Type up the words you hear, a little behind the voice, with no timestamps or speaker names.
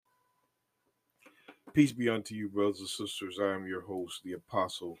Peace be unto you, brothers and sisters. I am your host, the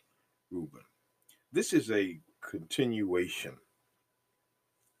Apostle Reuben. This is a continuation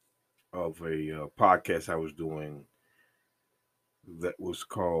of a podcast I was doing that was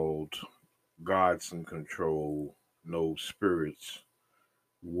called Gods in Control, No Spirits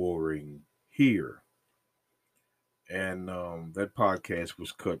Warring Here. And that podcast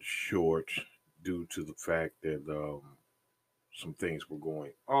was cut short due to the fact that some things were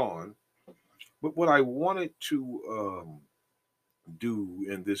going on. But what I wanted to do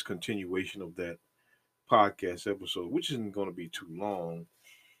in this continuation of that podcast episode, which isn't going to be too long,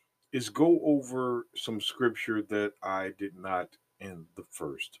 is go over some scripture that I did not in the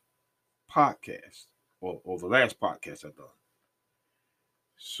first podcast or the last podcast I've done.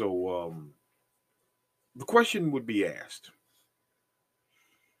 So the question would be asked,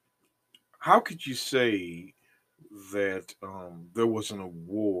 how could you say that there wasn't a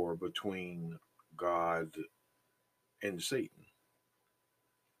war between God and Satan?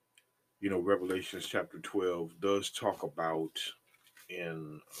 Revelations chapter 12 does talk about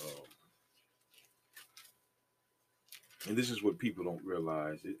in and this is what people don't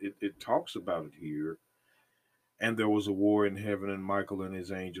realize. It talks about it here. And there was a war in heaven, and Michael and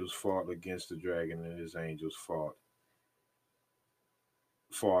his angels fought against the dragon, and his angels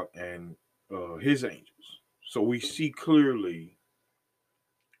fought, and his angels. So we see clearly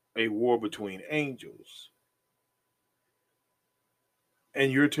a war between angels.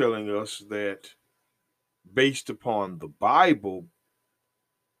 And you're telling us that based upon the Bible,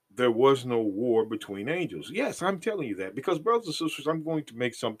 there was no war between angels. Yes, I'm telling you that because, brothers and sisters, I'm going to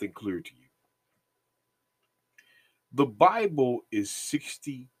make something clear to you. The Bible is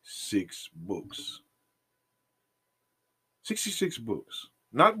 66 books. 66 books.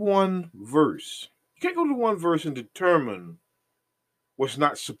 Not one verse. You can't go to one verse and determine what's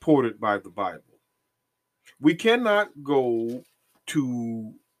not supported by the Bible. We cannot go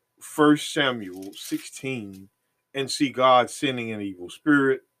to 1 Samuel 16 and see God sending an evil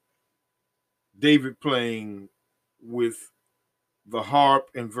spirit, David playing with the harp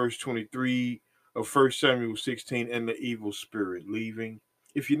in verse 23 of 1 Samuel 16 and the evil spirit leaving.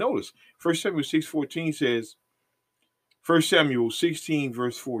 If you notice, 1 Samuel 6:14 says, 1 Samuel 16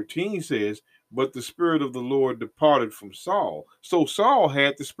 verse 14 says, but the Spirit of the Lord departed from Saul. So Saul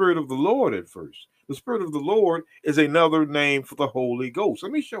had the Spirit of the Lord at first. The Spirit of the Lord is another name for the Holy Ghost.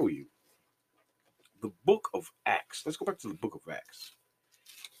 Let me show you. The book of Acts. Let's go back to the book of Acts.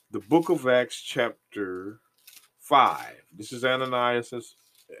 The book of Acts chapter 5. This is Ananias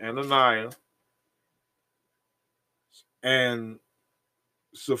and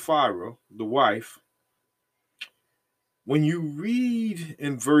Sapphira, the wife. When you read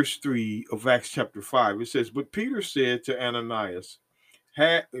in verse 3 of Acts chapter 5, it says, but Peter said to Ananias,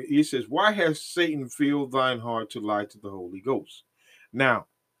 he says, why has Satan filled thine heart to lie to the Holy Ghost? Now,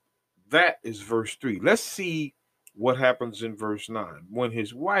 that is verse 3. Let's see what happens in verse 9 when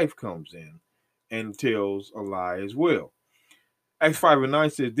his wife comes in and tells a lie as well. Acts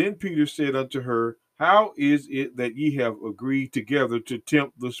 5:9 says, then Peter said unto her, how is it that ye have agreed together to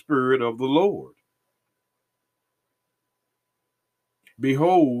tempt the Spirit of the Lord?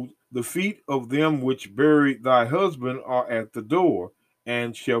 Behold, the feet of them which buried thy husband are at the door,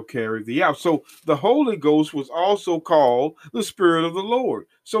 and shall carry thee out. So the Holy Ghost was also called the Spirit of the Lord.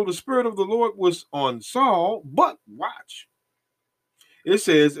 So the Spirit of the Lord was on Saul, but watch. It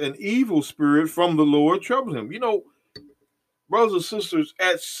says, an evil spirit from the Lord troubled him. Brothers and sisters,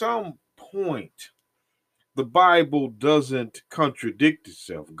 at some point, the Bible doesn't contradict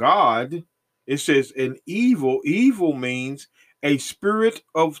itself. God, it says an evil means a spirit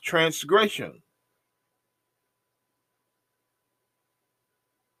of transgression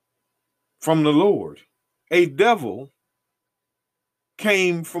from the Lord. A devil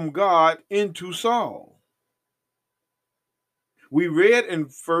came from God into Saul. We read in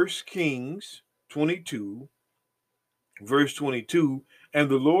 1 Kings 22, verse 22, and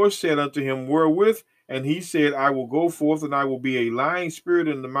the Lord said unto him, wherewith? And he said, I will go forth, and I will be a lying spirit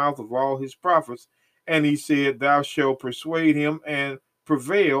in the mouth of all his prophets. And he said, thou shalt persuade him and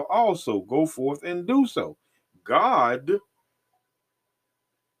prevail also. Go forth and do so. God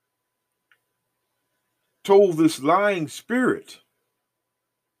told this lying spirit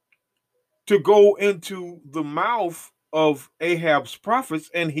to go into the mouth of Ahab's prophets,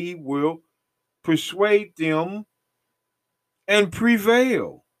 and he will persuade them and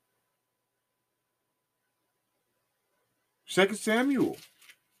prevail. 2 Samuel.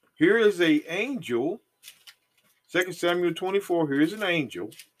 Here is an angel. 2 Samuel 24. Here's an angel.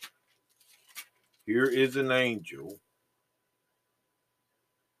 Here is an angel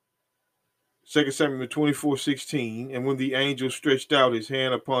 2 Samuel 24:16, and when the angel stretched out his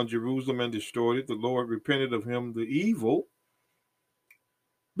hand upon Jerusalem and destroyed it, the Lord repented of him the evil.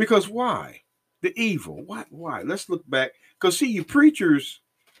 Because why? The evil. Why? Let's look back. Because see, the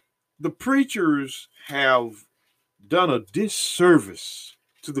preachers have done a disservice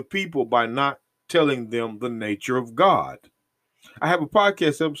to the people by not telling them the nature of God. I have a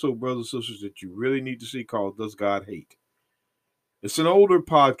podcast episode, brothers and sisters, that you really need to see called Does God Hate? It's an older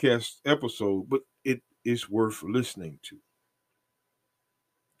podcast episode, but it is worth listening to.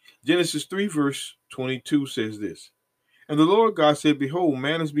 Genesis 3 verse 22 says this, and the Lord God said, behold,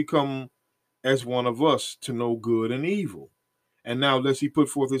 man has become as one of us to know good and evil. And now lest he put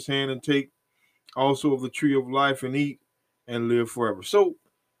forth his hand and take also of the tree of life and eat and live forever. So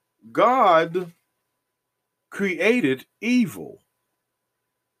God created evil.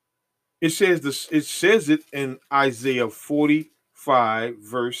 It says it in Isaiah 45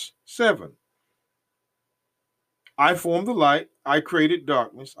 verse 7. I form the light, I created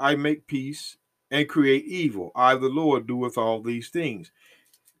darkness, I make peace and create evil. I, the Lord, doeth all these things.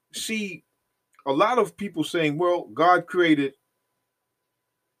 See, a lot of people saying, well, God created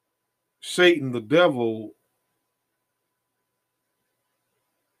Satan, the devil.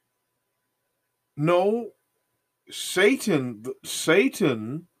 No, Satan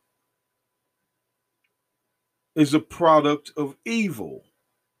is a product of evil.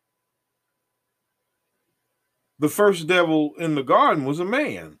 The first devil in the garden was a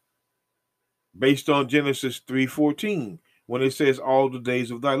man, based on Genesis 3:14, when it says all the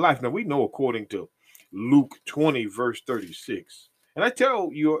days of thy life. Now we know according to Luke 20 verse 36. And I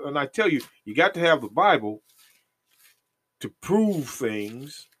tell you, you got to have the Bible to prove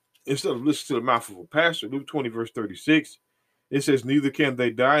things instead of listening to the mouth of a pastor. Luke 20 verse 36, it says, neither can they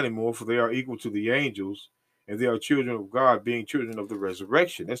die anymore, for they are equal to the angels, and they are children of God, being children of the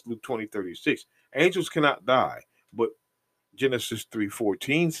resurrection. That's Luke 20:36. Angels cannot die, but Genesis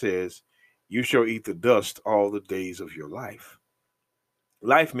 3:14 says, you shall eat the dust all the days of your life.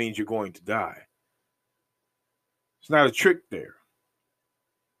 Life means you're going to die. It's not a trick there.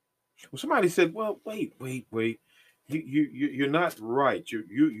 Well, somebody said, well, wait. You're not right.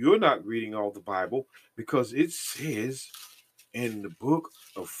 You're not reading all the Bible, because it says in the book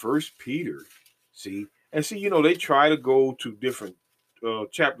of First Peter, see, they try to go to different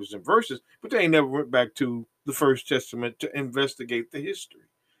chapters and verses, but they never went back to the First Testament to investigate the history.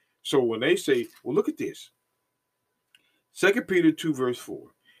 So when they say, well, look at this, 2 Peter 2 verse 4,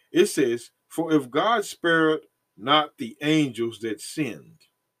 it says, for if God spared not the angels that sinned,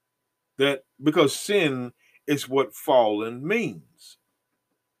 that because sin is what fallen means.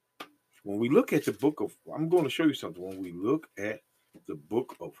 When we look at the book of, I'm going to show you something. When we look at the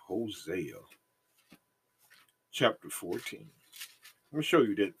book of Hosea, chapter 14, let me show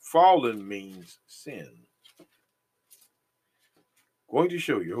you that fallen means sin. Going to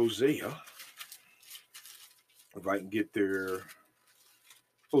show you Hosea, if I can get there.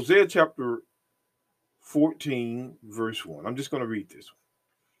 Hosea chapter 14, verse 1. I'm just going to read this one.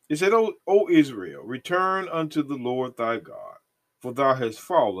 It said, O Israel, return unto the Lord thy God, for thou hast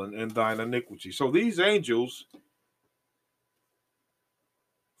fallen in thine iniquity. So these angels,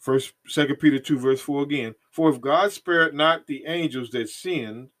 2 Peter 2 verse 4 again, for if God spared not the angels that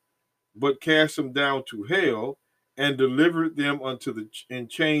sinned, but cast them down to hell, and delivered them in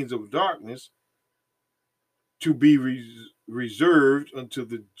chains of darkness, to be reserved unto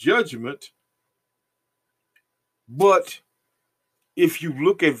the judgment. But if you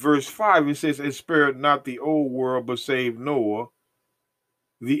look at verse 5, it says, and spared not the old world, but saved Noah,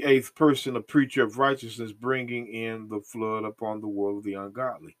 the eighth person, a preacher of righteousness, bringing in the flood upon the world of the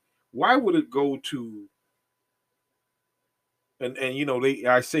ungodly. Why would it go to, and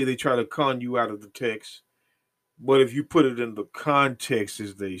I say they try to con you out of the text, but if you put it in the context,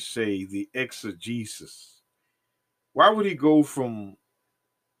 as they say, the exegesis, why would he go from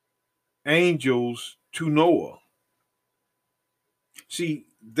angels to Noah? See,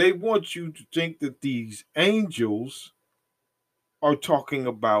 they want you to think that these angels are talking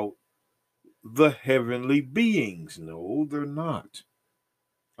about the heavenly beings. No, they're not.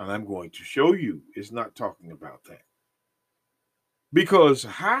 And I'm going to show you it's not talking about that. Because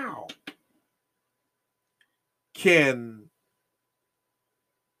how can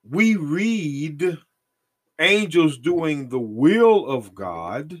we read angels doing the will of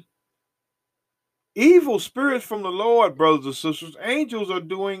God? Evil spirits from the Lord, brothers and sisters. Angels are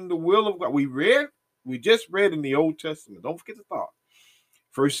doing the will of God. We just read in the Old Testament. Don't forget the thought.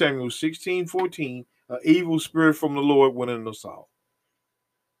 1 Samuel 16:14, an evil spirit from the Lord went into Saul.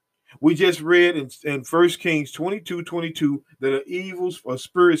 We just read in 1 Kings 22:22 that a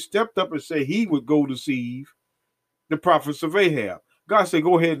spirit stepped up and said he would go deceive the prophets of Ahab. God said,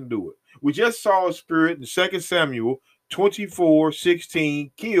 go ahead and do it. We just saw a spirit in 2 Samuel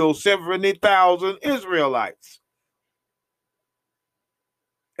 24:16 kill 70,000 Israelites.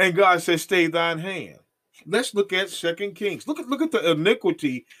 And God said, stay thine hand. Let's look at 2 Kings. Look at the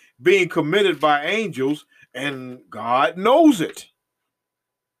iniquity being committed by angels, and God knows it.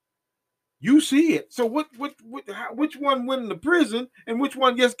 You see it. So which one went into prison and which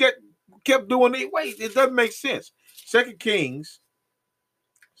one just kept doing it? Wait, it doesn't make sense. 2 Kings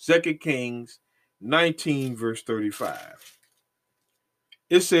 19, verse 35.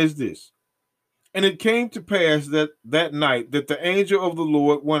 It says this. And it came to pass that night that the angel of the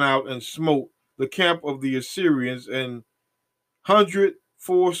Lord went out and smote the camp of the Assyrians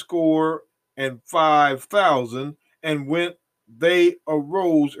 185,000, and when they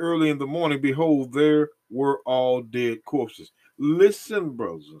arose early in the morning, behold, there were all dead corpses. Listen,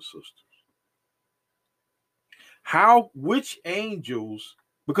 brothers and sisters. Which angels,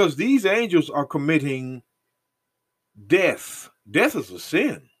 because these angels are committing death. Death is a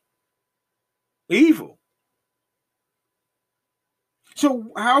sin. Evil.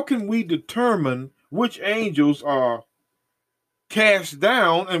 So how can we determine which angels are cast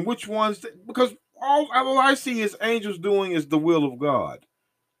down and which ones, because all I see is angels doing is the will of God.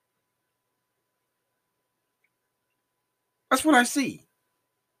 That's what I see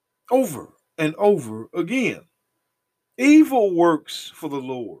over and over again. Evil works for the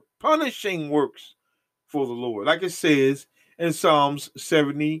Lord. Punishing works for the Lord. Like it says in Psalms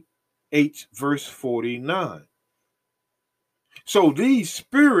 78, verse 49. So these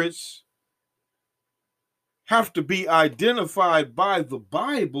spirits have to be identified by the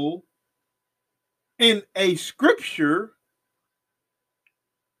Bible in a scripture,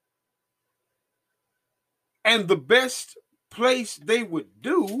 and the best place they would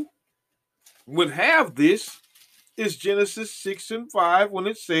have this is Genesis 6:5, when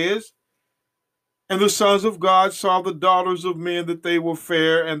it says, and the sons of God saw the daughters of men that they were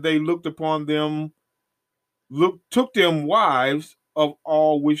fair, and they looked upon them, took them wives of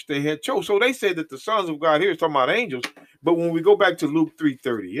all which they had chose. So they say that the sons of God here is talking about angels. But when we go back to Luke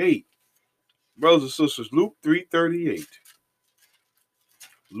 3:38, brothers and sisters, Luke 3:38.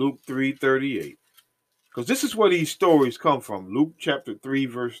 Luke 3:38. Because this is where these stories come from. Luke chapter 3,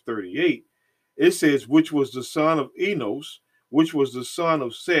 verse 38. It says, which was the son of Enos, which was the son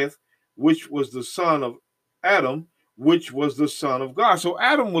of Seth, which was the son of Adam, which was the son of God. So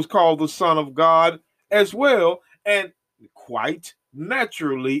Adam was called the son of God as well. And quite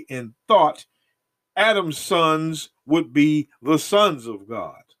naturally in thought, Adam's sons would be the sons of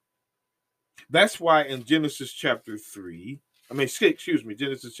God. That's why in Genesis chapter 6,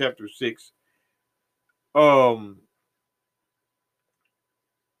 Genesis chapter 6,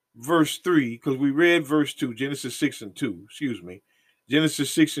 verse 3, because we read verse 2, Genesis 6:2,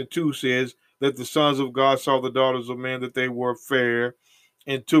 Genesis 6:2 says that the sons of God saw the daughters of men that they were fair,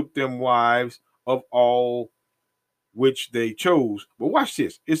 and took them wives of all which they chose. But watch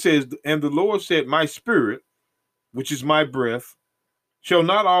this. It says, and the Lord said, my spirit, which is my breath, shall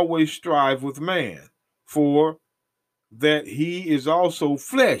not always strive with man, for that he is also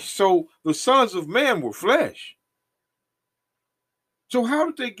flesh. So the sons of man were flesh. So how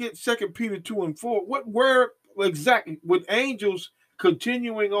did they get 2 Peter 2:4? Where exactly, with angels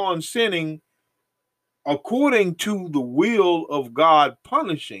continuing on sinning according to the will of God,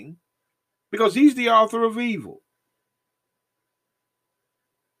 punishing, because he's the author of evil.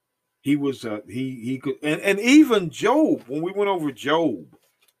 He was he could, and even Job, when we went over Job,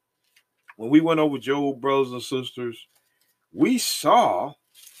 brothers and sisters, we saw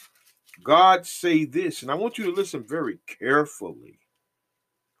God say this, and I want you to listen very carefully.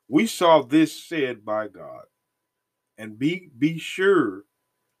 We saw this said by God, and be sure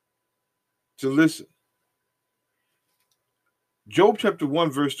to listen. Job chapter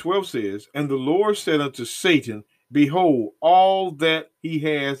 1, verse 12 says, and the Lord said unto Satan, behold, all that he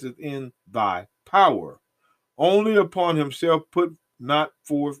has is in thy power. Only upon himself put not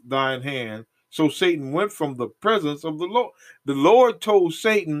forth thine hand. So Satan went from the presence of the Lord. The Lord told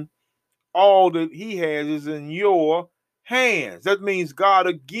Satan, all that he has is in your hands. That means God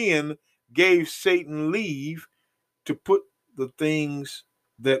again gave Satan leave to put the things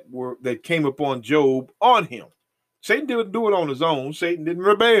that came upon Job on him. Satan didn't do it on his own. Satan didn't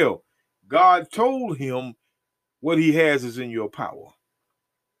rebel. God told him, what he has is in your power.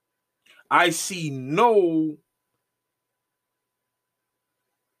 I see no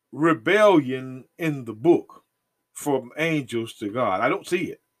rebellion in the book from angels to God. I don't see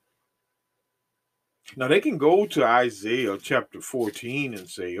it. Now they can go to Isaiah chapter 14 and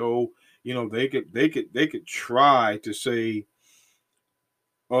say, oh, they could try to say,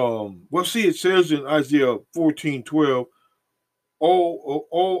 well, see, it says in Isaiah 14:12,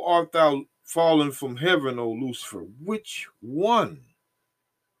 oh, art thou fallen from heaven, O Lucifer? Which one?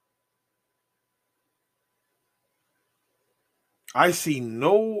 I see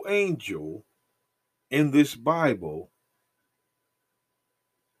no angel in this Bible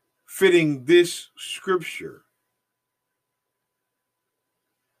fitting this scripture.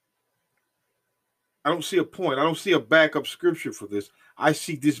 I don't see a point. I don't see a backup scripture for this. I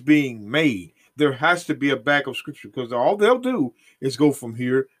see this being made. There has to be a backup scripture because all they'll do is go from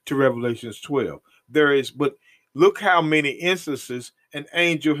here to Revelations 12. But look how many instances an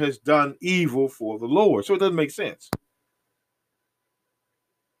angel has done evil for the Lord. So it doesn't make sense.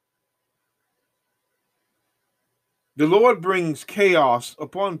 The Lord brings chaos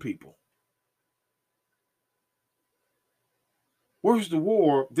upon people. Where's the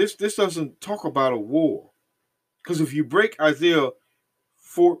war? This doesn't talk about a war. Because if you break Isaiah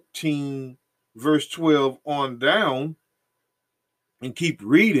 14, verse 12 on down and keep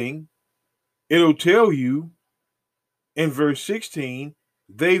reading, it'll tell you in verse 16,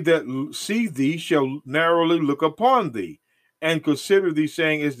 they that see thee shall narrowly look upon thee and consider thee,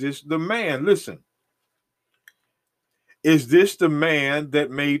 saying, is this the man? Listen. Is this the man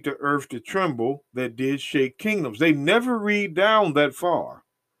that made the earth to tremble, that did shake kingdoms? They never read down that far.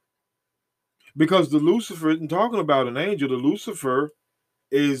 Because the Lucifer isn't talking about an angel. Lucifer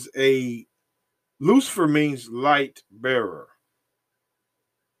means light bearer.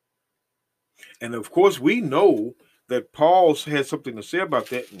 And of course, we know that Paul had something to say about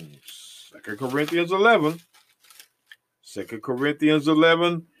that in 2 Corinthians 11. 2 Corinthians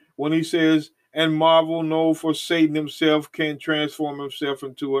 11, when he says, and marvel no, for Satan himself can transform himself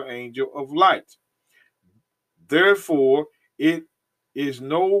into an angel of light. Therefore, it is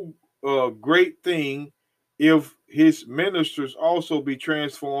no great thing if his ministers also be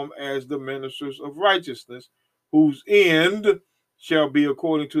transformed as the ministers of righteousness, whose end shall be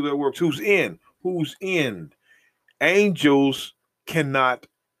according to their works. Whose end? Whose end? Angels cannot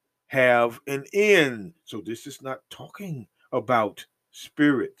have an end. So this is not talking about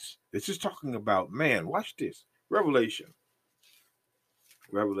spirits. This is talking about man. Watch this. Revelation.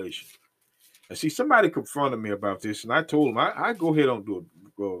 And see, somebody confronted me about this, and I told him I go ahead and do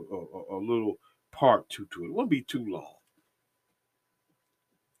a little part two to it. It won't be too long.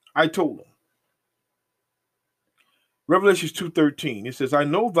 I told him. Revelations 2:13, it says, I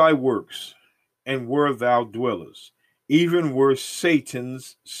know thy works, and where thou dwellest, even where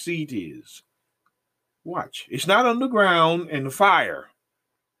Satan's seat is. Watch. It's not underground in the fire.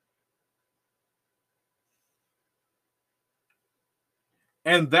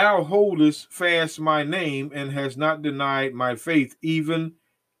 And thou holdest fast my name, and hast not denied my faith, even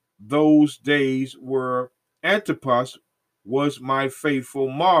those days where Antipas was my faithful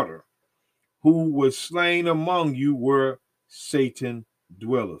martyr, who was slain among you where Satan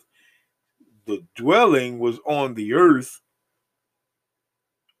dwelleth. The dwelling was on the earth.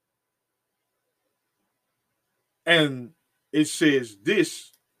 And it says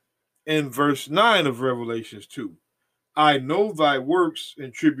this in verse 9 of Revelations 2. I know thy works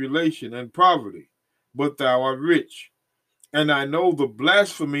in tribulation and poverty, but thou art rich. And I know the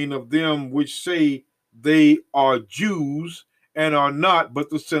blasphemy of them which say they are Jews and are not, but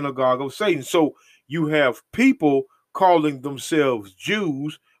the synagogue of Satan. So you have people calling themselves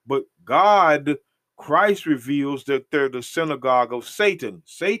Jews, but Christ reveals that they're the synagogue of Satan.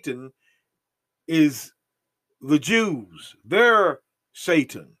 Satan is the Jews. They're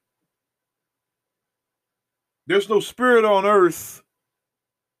Satan. There's no spirit on earth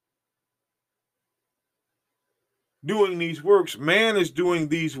doing these works. Man is doing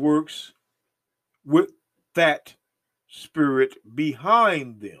these works with that spirit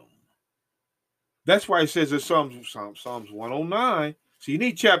behind them. That's why it says in Psalms 109. So you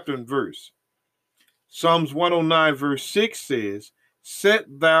need chapter and verse. Psalms 109 verse 6 says, set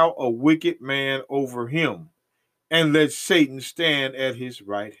thou a wicked man over him, and let Satan stand at his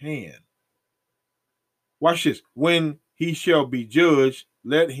right hand. Watch this. When he shall be judged,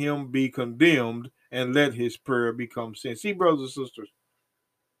 let him be condemned, and let his prayer become sin. See, brothers and sisters,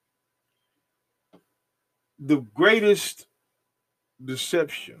 the greatest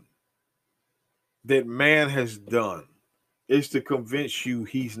deception that man has done is to convince you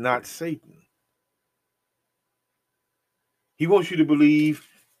he's not Satan. He wants you to believe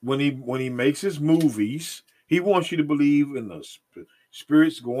when he makes his movies, he wants you to believe in the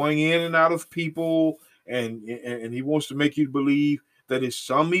spirits going in and out of people, and he wants to make you believe that is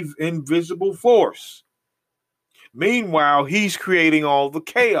some invisible force. Meanwhile, he's creating all the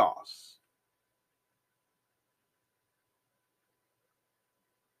chaos.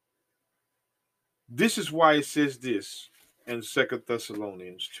 This is why it says this in 2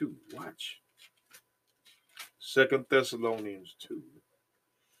 Thessalonians 2. Watch. 2 Thessalonians 2.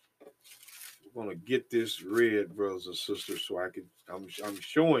 We're going to get this read, brothers and sisters, so I'm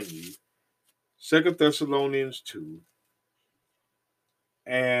showing you 2 Thessalonians 2.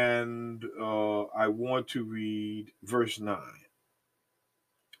 And I want to read verse 9.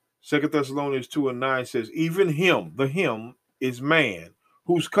 2 Thessalonians 2 and 9 says, even him, the him is man,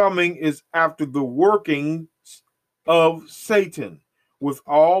 whose coming is after the workings of Satan. With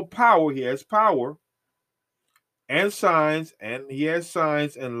all power, he has power and signs, and he has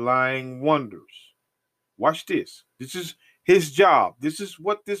signs and lying wonders. Watch this. This is his job. This is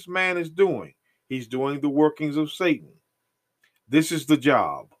what this man is doing. He's doing the workings of Satan. This is the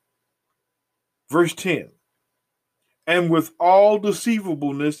job. Verse 10. And with all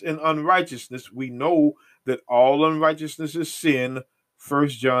deceivableness and unrighteousness, we know that all unrighteousness is sin. 1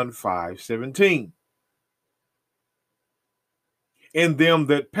 John 5:17. In them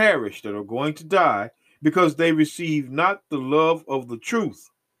that perish, that are going to die, because they receive not the love of the truth,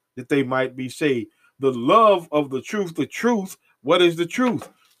 that they might be saved. The love of the truth, what is the truth?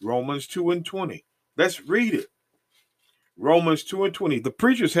 Romans 2 and 20. Let's read it. Romans 2 and 20. The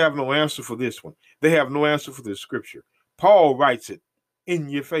preachers have no answer for this one. They have no answer for this scripture. Paul writes it in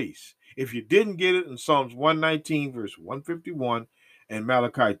your face. If you didn't get it in Psalms 119, verse 151, and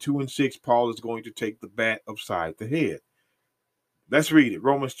Malachi 2 and 6, Paul is going to take the bat upside the head. Let's read it.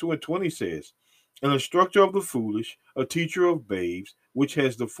 Romans 2 and 20 says, an instructor of the foolish, a teacher of babes, which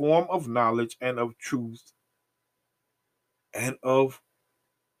has the form of knowledge and of truth, and of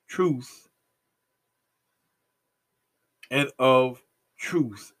truth, and of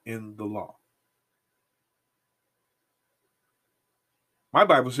truth in the law. My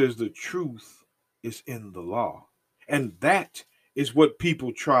Bible says the truth is in the law. And that is what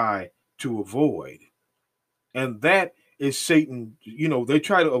people try to avoid. And that is Satan. You know, they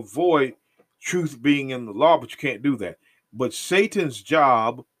try to avoid truth being in the law, but you can't do that. But Satan's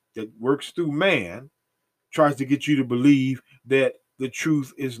job that works through man tries to get you to believe that the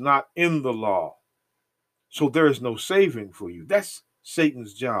truth is not in the law. So there is no saving for you. That's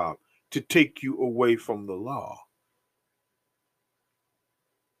Satan's job, to take you away from the law.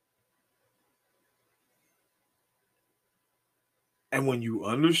 And when you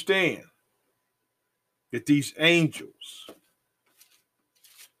understand that these angels,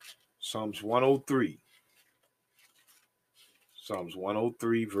 Psalms 103,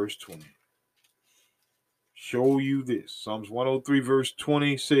 verse 20, show you this. Psalms 103, verse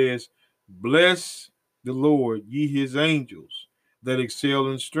 20 says, bless the Lord, ye his angels, that excel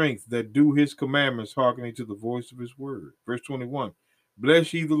in strength, that do his commandments, hearkening to the voice of his word. Verse 21,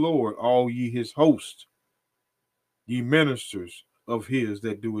 bless ye the Lord, all ye his host, ye ministers of his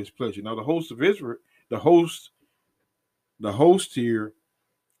that do his pleasure. Now the host of Israel, the host here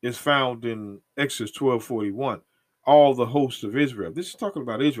is found in Exodus 12:41. All the hosts of Israel. This is talking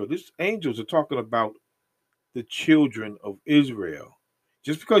about Israel. These angels are talking about the children of Israel.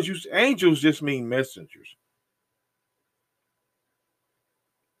 Just because angels just mean messengers.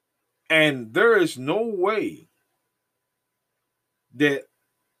 And there is no way that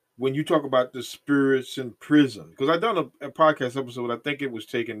when you talk about the spirits in prison, because I've done a podcast episode, I think it was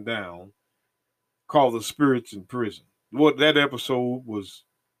taken down, called The Spirits in Prison. Well, that episode was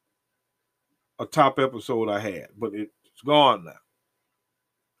a top episode I had, but it's gone now.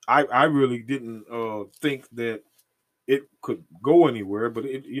 I really didn't think that it could go anywhere, but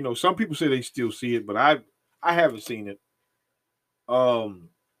it, you know, some people say they still see it, but I haven't seen it.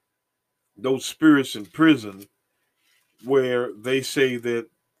 Those spirits in prison, where they say that,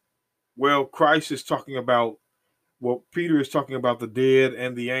 well, Christ is talking about, well, Peter is talking about the dead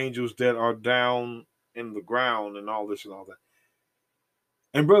and the angels that are down in the ground and all this and all that.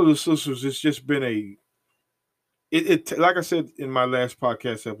 And brothers and sisters, it's just been it like I said in my last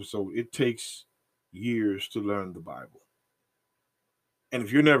podcast episode, it takes years to learn the Bible. And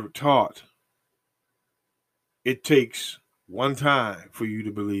if you're never taught, it takes one time for you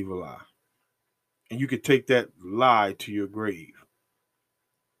to believe a lie. And you could take that lie to your grave.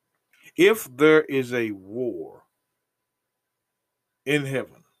 If there is a war in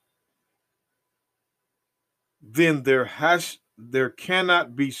heaven, then there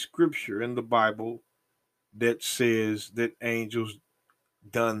cannot be scripture in the Bible that says that angels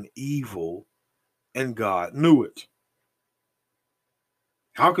done evil and God knew it.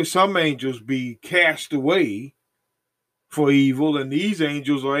 How can some angels be cast away for evil, and these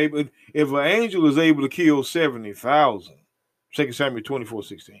angels are able, if an angel is able to kill 70,000, 2 Samuel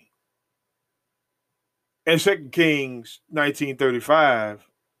 24:16. And 2 Kings 19:35,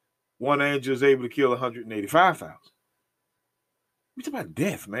 one angel is able to kill 185,000. We talking about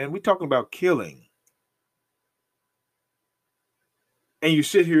death, man. We talking about killing. And you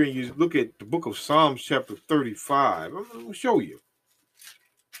sit here and you look at the book of Psalms chapter 35. I'm going to show you.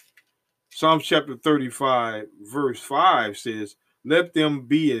 Psalms chapter 35, verse 5 says, let them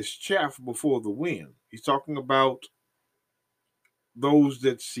be as chaff before the wind. He's talking about those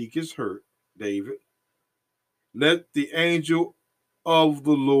that seek his hurt, David. Let the angel of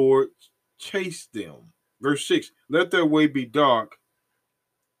the Lord chase them. Verse 6, let their way be dark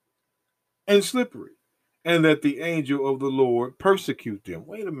and slippery, and let the angel of the Lord persecute them.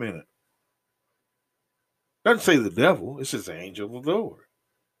 Wait a minute. It doesn't say the devil. It says the angel of the Lord.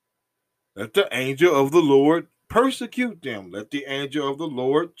 Let the angel of the Lord persecute them. Let the angel of the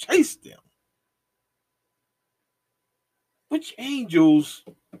Lord chase them. Which angels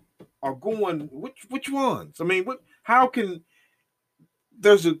are going? Which ones? I mean, how can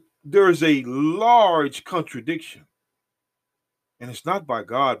there's a large contradiction, and it's not by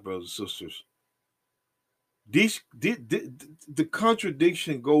God, brothers and sisters. The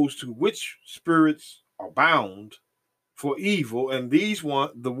contradiction goes to which spirits are bound for evil, and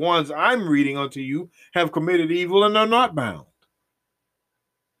the ones I'm reading unto you, have committed evil and are not bound.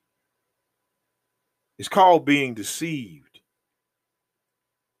 It's called being deceived.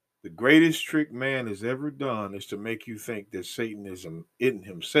 The greatest trick man has ever done is to make you think that Satan is in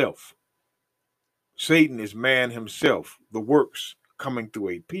himself. Satan is man himself, the works coming through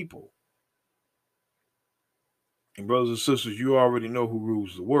a people. And brothers and sisters, you already know who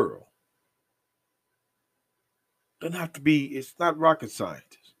rules the world. Doesn't have to be, it's not rocket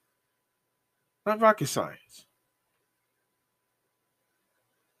science. Not rocket science.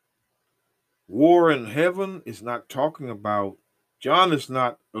 War in heaven is not talking about, John is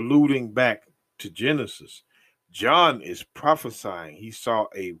not alluding back to Genesis. John is prophesying he saw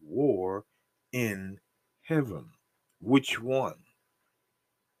a war in heaven. Which one?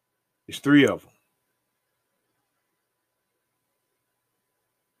 It's three of them.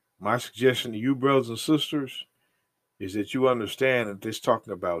 My suggestion to you, brothers and sisters, is that you understand that this is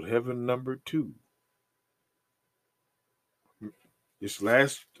talking about heaven number 2.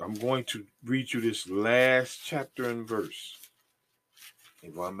 I'm going to read you this last chapter and verse,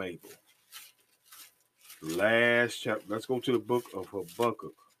 if I'm able. Last chapter. Let's go to the book of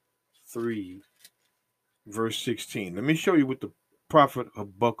Habakkuk 3, verse 16. Let me show you what the prophet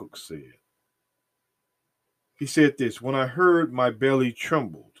Habakkuk said. He said this, when I heard, my belly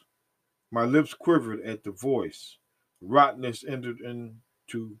trembled. My lips quivered at the voice. Rottenness entered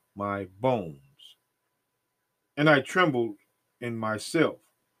into my bones. And I trembled in myself,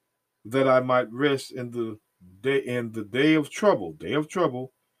 that I might rest in the day of trouble,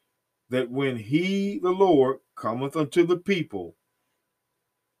 that when he, the Lord, cometh unto the people,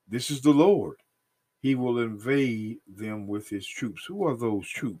 this is the Lord, he will invade them with his troops. Who are those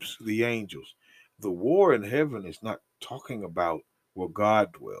troops? The angels. The war in heaven is not talking about where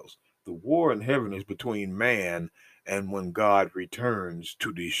God dwells. The war in heaven is between man and when God returns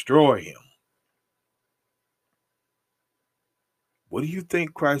to destroy him. What do you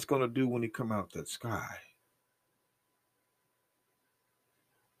think Christ's going to do when he come out that sky?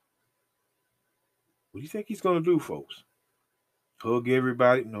 What do you think he's going to do, folks? Hug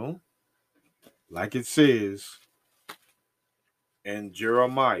everybody? No. Like it says in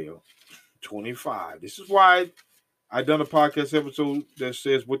Jeremiah 25. This is why I done a podcast episode that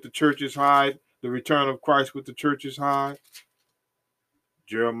says what the churches hide, the return of Christ with the churches hide.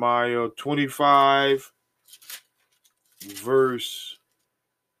 Jeremiah 25, verse.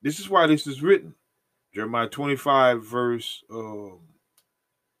 This is why this is written. Jeremiah 25, verse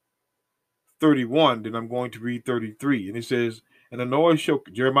 31. Then I'm going to read 33. And it says, and a noise shall,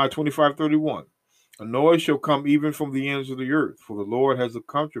 Jeremiah 25, 31. A noise shall come even from the ends of the earth, for the Lord has a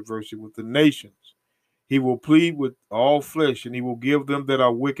controversy with the nations. He will plead with all flesh, and he will give them that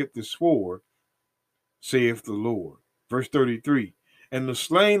are wicked the sword, saith the Lord. Verse 33, and the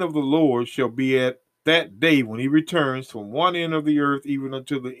slain of the Lord shall be at that day when he returns from one end of the earth even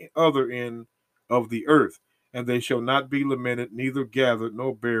unto the other end of the earth, and they shall not be lamented, neither gathered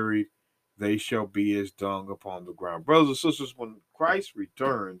nor buried. They shall be as dung upon the ground. Brothers and sisters, when Christ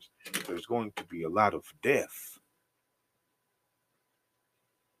returns, there's going to be a lot of death.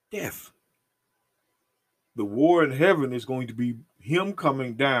 Death. The war in heaven is going to be him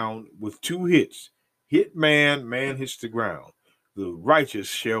coming down with 2 hits. Hit man, man hits the ground. The righteous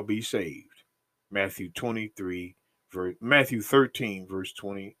shall be saved. Matthew 23, Matthew 13, verse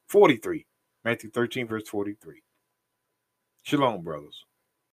 43. Matthew 13, verse 43. Shalom, brothers.